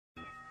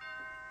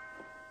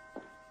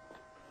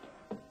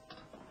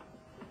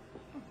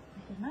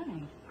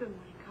Good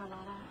morning,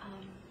 Carlotta.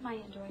 My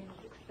Aunt Dorian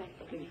is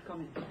expecting. Please come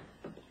in.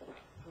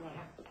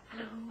 Blair.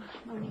 Hello.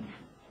 Morning.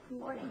 Good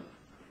morning.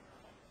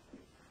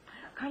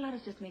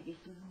 Carlotta's just made me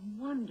some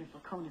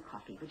wonderful Kona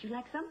coffee. Would you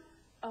like some?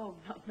 Oh,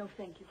 no,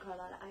 thank you,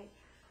 Carlotta.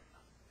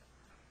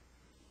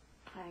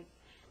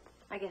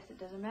 I guess it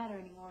doesn't matter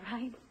anymore,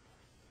 right?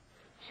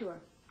 Sure,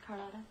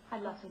 Carlotta.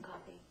 I'd love some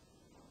coffee.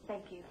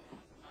 Thank you.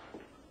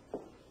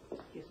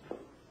 Excuse me.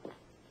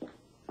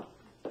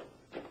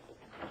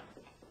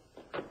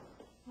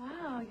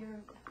 Wow,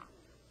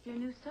 your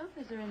new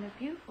sofas are in there.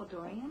 Beautiful,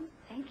 Dorian.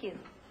 Thank you.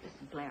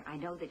 Listen, Blair, I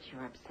know that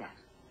you're upset.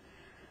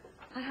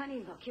 But,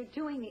 honey, look, you're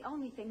doing the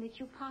only thing that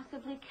you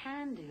possibly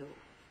can do.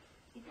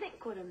 You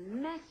think what a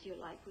mess your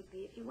life would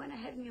be if you went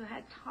ahead and you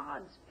had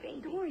Todd's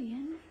baby.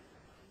 Dorian,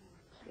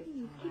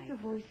 please keep your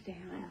voice down.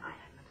 I'm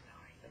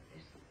sorry, but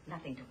there's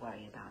nothing to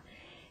worry about.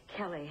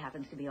 Kelly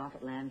happens to be off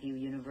at Lambview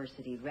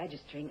University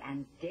registering,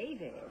 and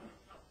David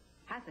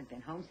hasn't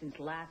been home since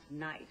last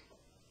night.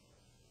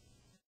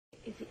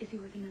 Is he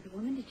with another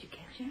woman? Did you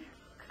catch him?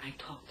 I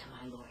talked to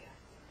my lawyer.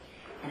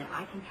 And if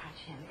I can catch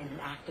him in an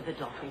act of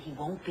adultery, he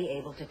won't be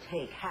able to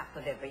take half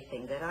of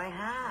everything that I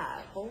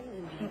have. Oh,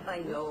 I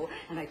know.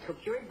 And I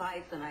took your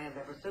advice, and I have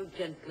ever so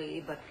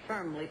gently but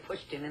firmly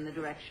pushed him in the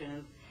direction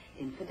of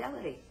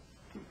infidelity.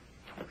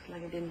 Looks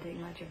like it didn't take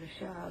much of a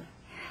shove.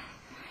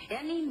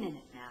 Any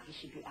minute now, he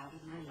should be out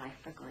of my life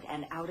for good,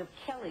 and out of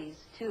Kelly's,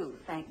 too,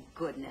 thank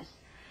goodness.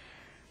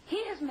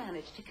 He has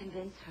managed to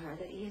convince her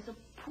that he is a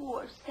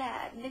poor,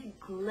 sad,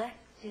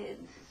 neglected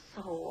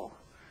soul.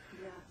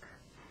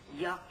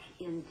 Yuck. Yuck,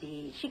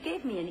 indeed. She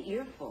gave me an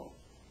earful.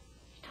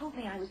 She told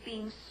me I was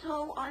being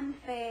so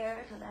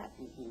unfair to that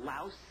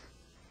louse.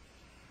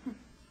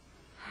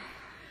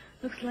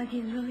 Looks like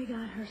he's really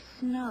got her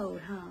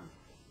snowed, huh?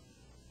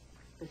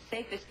 The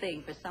safest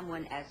thing for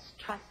someone as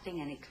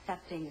trusting and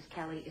accepting as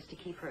Kelly is to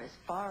keep her as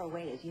far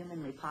away as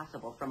humanly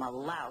possible from a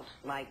lout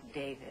like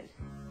David.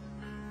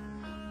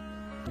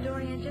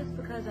 Dorian, just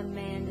because a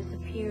man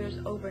disappears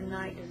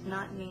overnight does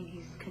not mean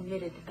he's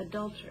committed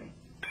adultery.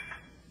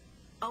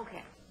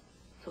 Okay.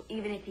 So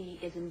even if he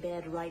is in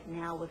bed right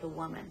now with a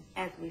woman,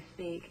 as we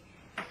speak,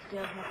 I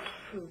still have to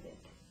prove it.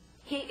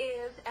 He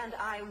is, and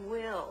I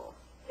will.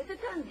 It's a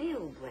done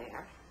deal,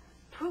 Blair.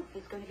 Proof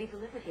is going to be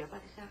delivered here by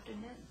this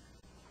afternoon.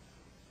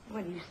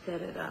 When you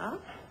set it up?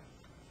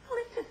 Well,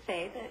 let's just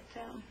say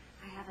that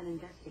I have an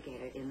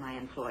investigator in my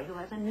employ who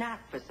has a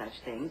knack for such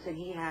things, and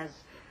he has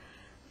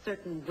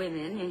certain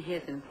women in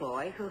his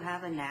employ who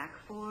have a knack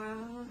for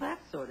that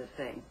sort of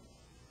thing.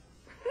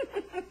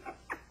 I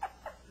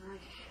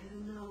should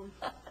have known.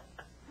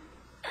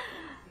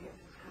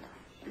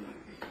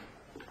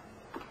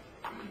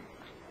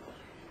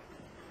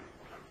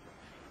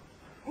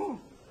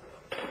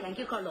 Thank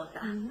you, Carlotta.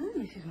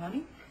 Mrs.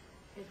 Money?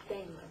 Miss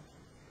Daimler.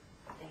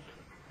 Thank you.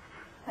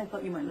 I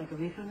thought you might like a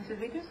refill, Mrs.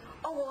 Vickers.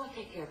 Oh, I'll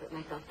take care of it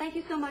myself. Thank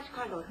you so much,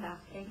 Carlotta.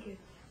 Thank you.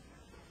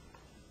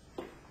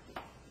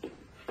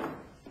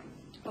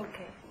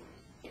 Okay.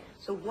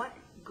 So what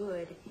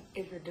good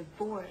is a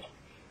divorce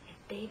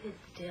if David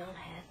still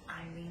has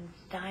Irene's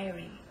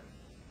diary?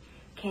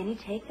 Can he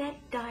take that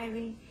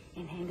diary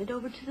and hand it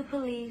over to the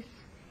police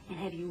and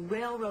have you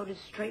railroaded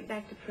straight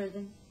back to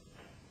prison?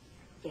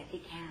 Yes, he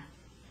can.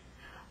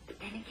 But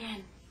then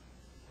again,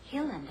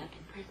 he'll end up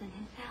in prison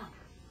himself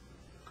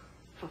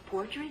for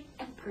forgery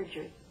and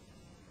perjury.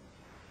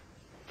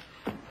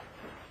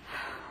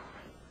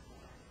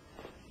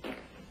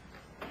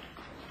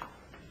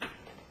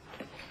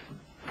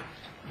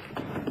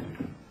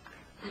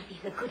 But if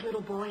he's a good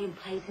little boy and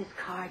plays his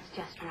cards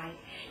just right,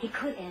 he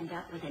could end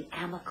up with an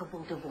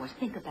amicable divorce.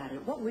 Think about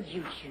it. What would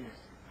you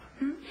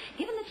choose?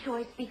 Given the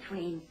choice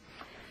between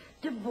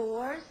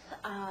divorce,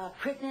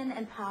 prison,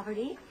 and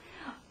poverty,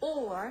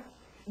 or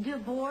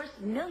divorce,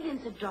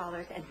 millions of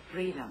dollars, and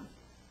freedom.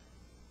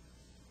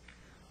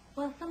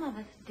 Well, some of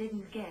us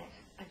didn't get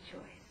a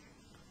choice.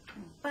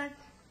 But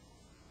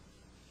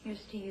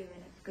here's to you,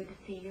 and it's good to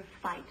see your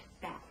fight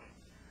back.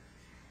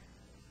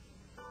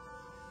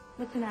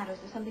 What's the matter? Is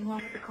there something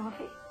wrong with the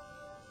coffee?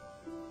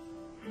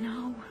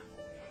 No.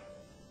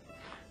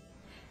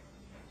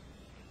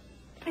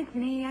 It's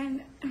me.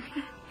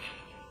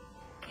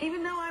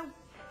 Even though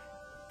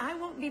I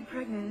won't be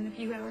pregnant in a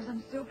few hours,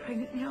 I'm still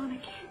pregnant now, and I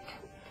can't.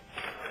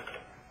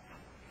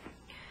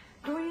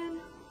 Dorian,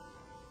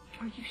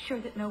 are you sure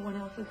that no one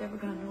else is ever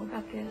going to know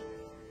about this?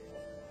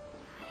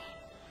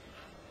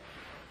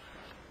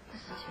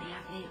 Listen to me.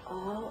 I've made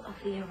all of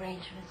the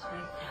arrangements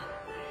myself.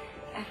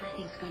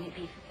 Everything's going to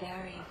be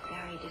very,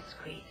 very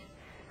discreet.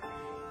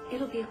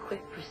 It'll be a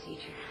quick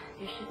procedure.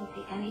 There shouldn't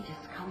be any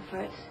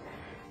discomfort.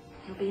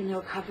 You'll be in the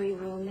recovery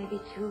room maybe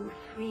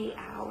 2-3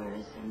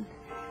 hours, and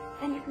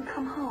then you can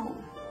come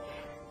home.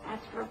 As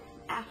for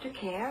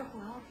aftercare,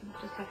 well, you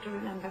just have to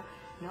remember,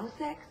 no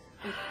sex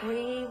for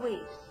 3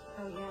 weeks.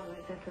 Oh, yeah,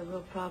 right. That's a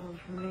real problem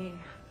for me.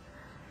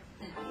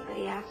 If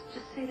anybody asks,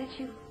 just say that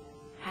you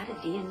had a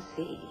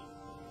DNC.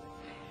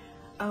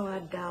 Oh, I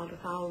doubt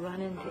if I'll run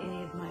into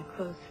any of my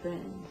close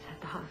friends at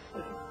the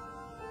hospital.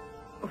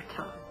 Or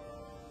Tom.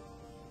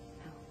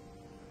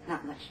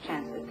 Not much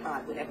chance that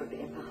Todd would ever be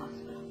in the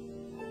hospital.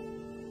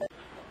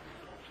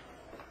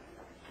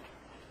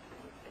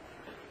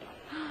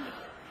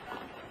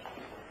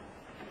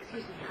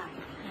 Excuse me, hi.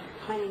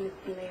 My name is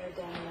Blair,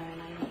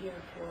 and I'm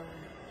here for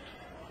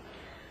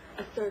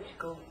a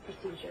surgical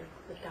procedure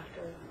with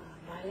Dr.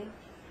 Wiley.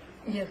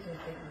 Yes, Miss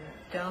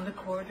Viki. Down the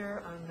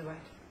corridor on the right.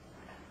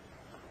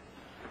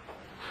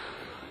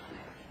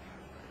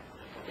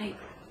 Hey,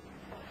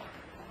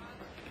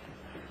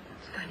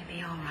 it's going to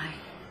be all right.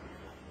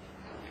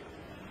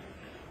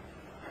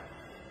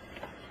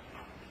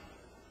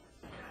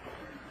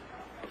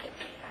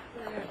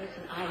 Blair,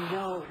 listen, I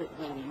know that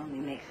being lonely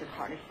makes it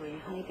harder for you,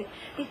 honey, but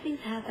these things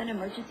happen,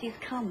 emergencies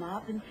come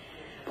up, and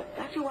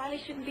Dr. Wiley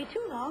shouldn't be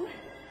too long.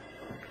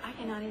 I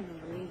cannot even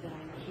believe that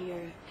I'm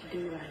here to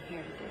do what I'm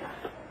here to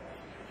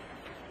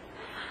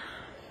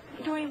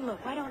do. Dorian,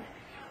 look, why don't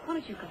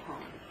you go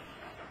home?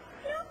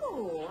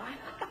 No, I'm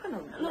not going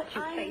to let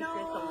you face this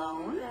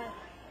alone. That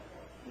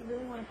you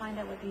really want to find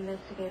out what the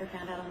investigator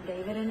found out on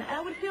David, and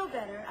I would feel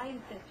better. I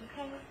insist,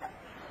 okay?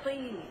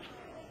 Please.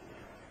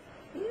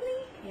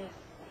 Really? Yes.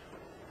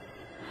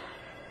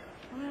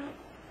 Well,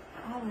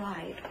 all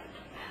right.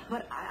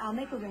 But I'll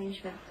make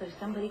arrangements so if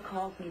somebody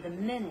calls me the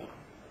minute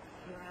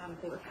you're around,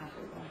 if they were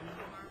comfortable.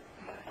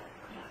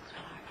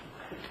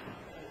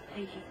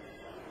 Thank you.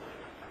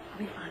 I'll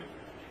be fine.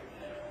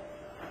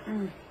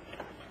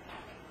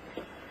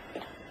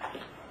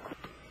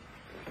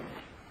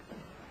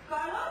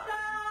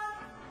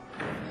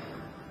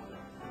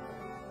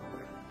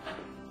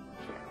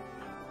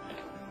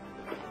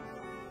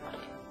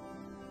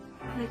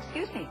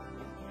 Excuse me.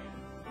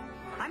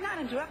 I'm not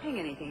interrupting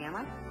anything, am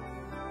I?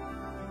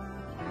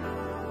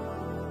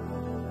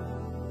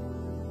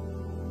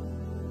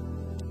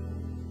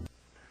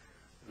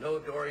 No,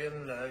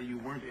 Dorian, you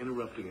weren't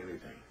interrupting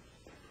anything.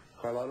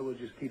 Carlotta was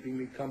just keeping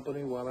me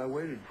company while I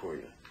waited for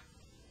you.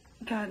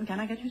 Can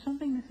I get you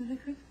something, Mrs.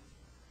 Vickers?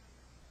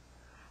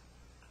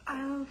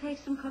 I'll take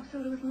some club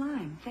soda with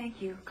lime.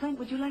 Thank you. Clint,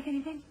 would you like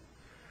anything?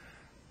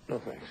 No,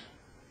 thanks.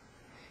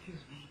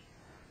 Excuse me.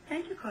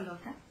 Thank you,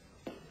 Carlotta.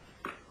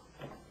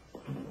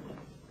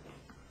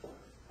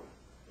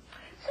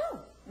 So,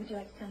 would you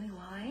like to tell me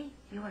why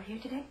you are here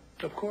today?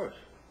 Of course.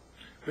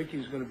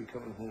 Vicky's going to be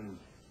coming home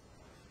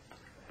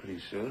pretty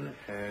soon,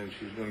 and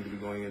she's going to be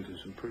going into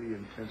some pretty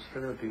intense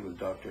therapy with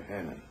Dr.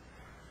 Hannon.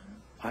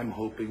 I'm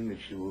hoping that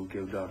you will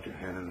give Dr.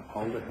 Hannon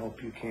all the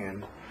help you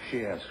can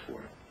she asks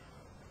for.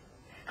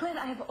 Clint,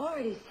 I have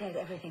already said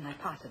everything I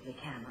possibly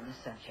can on the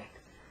subject.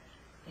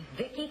 If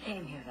Viki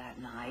came here that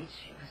night,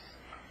 she was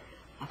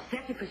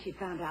upset because she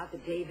found out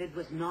that David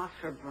was not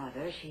her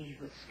brother. She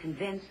was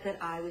convinced that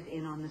I was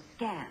in on the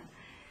scam.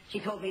 She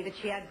told me that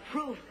she had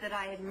proof that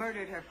I had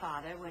murdered her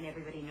father when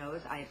everybody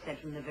knows I have said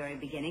from the very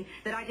beginning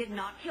that I did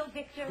not kill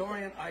Victor.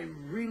 Dorian, I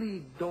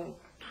really don't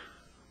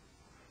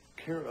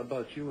care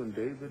about you and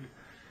David.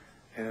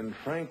 And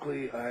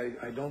frankly,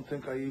 I don't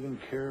think I even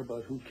care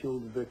about who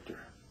killed Victor.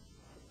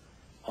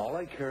 All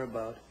I care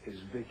about is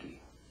Viki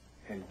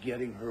and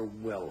getting her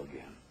well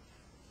again.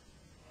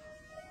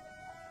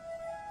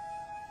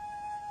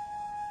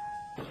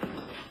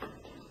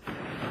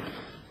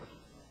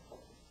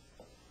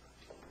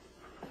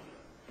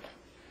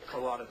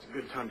 Carlotta, it's a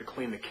good time to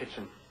clean the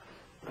kitchen.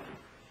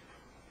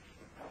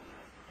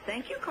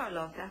 Thank you,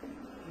 Carlotta.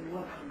 You're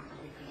welcome,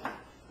 Viki.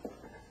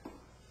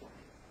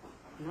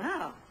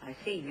 Well, I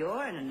see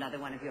you're in another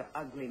one of your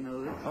ugly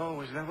moods. Oh,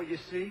 is that what you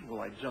see?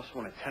 Well, I just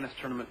won a tennis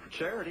tournament for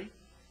charity.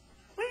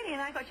 Really?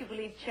 And I thought you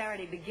believed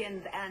charity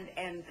begins and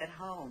ends at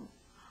home.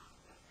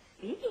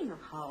 Speaking of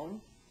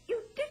home,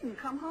 you didn't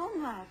come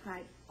home last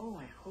night. Oh,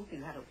 I hope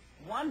you had a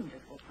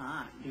wonderful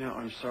time. You know,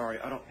 I'm sorry.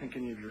 I don't think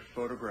any of your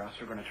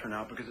photographs are going to turn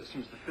out because it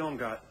seems the film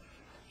got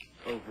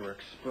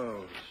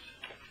overexposed.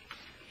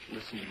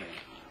 Listen to me.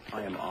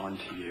 I am on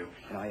to you,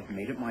 and I have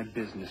made it my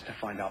business to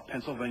find out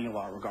Pennsylvania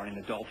law regarding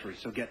adultery.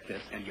 So get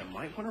this, and you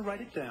might want to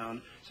write it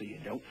down so you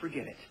don't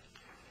forget it.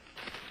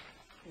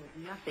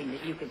 There's nothing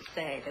that you could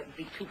say that would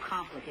be too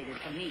complicated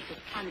for me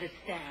to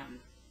understand.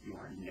 You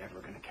are never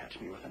going to catch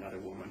me with another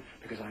woman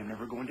because I am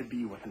never going to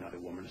be with another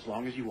woman as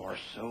long as you are,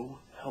 so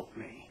help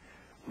me,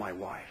 my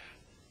wife.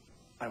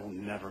 I will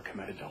never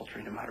commit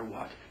adultery no matter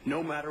what.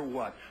 No matter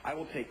what. I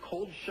will take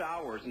cold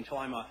showers until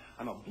I'm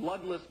a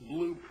bloodless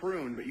blue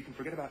prune, but you can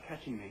forget about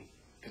catching me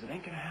because it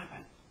ain't going to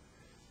happen.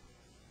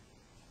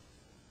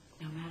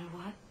 No matter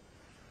what?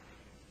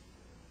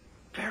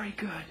 Very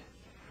good.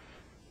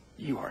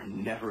 You are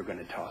never going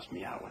to toss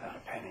me out without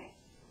a penny.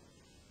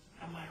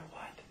 No matter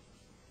what.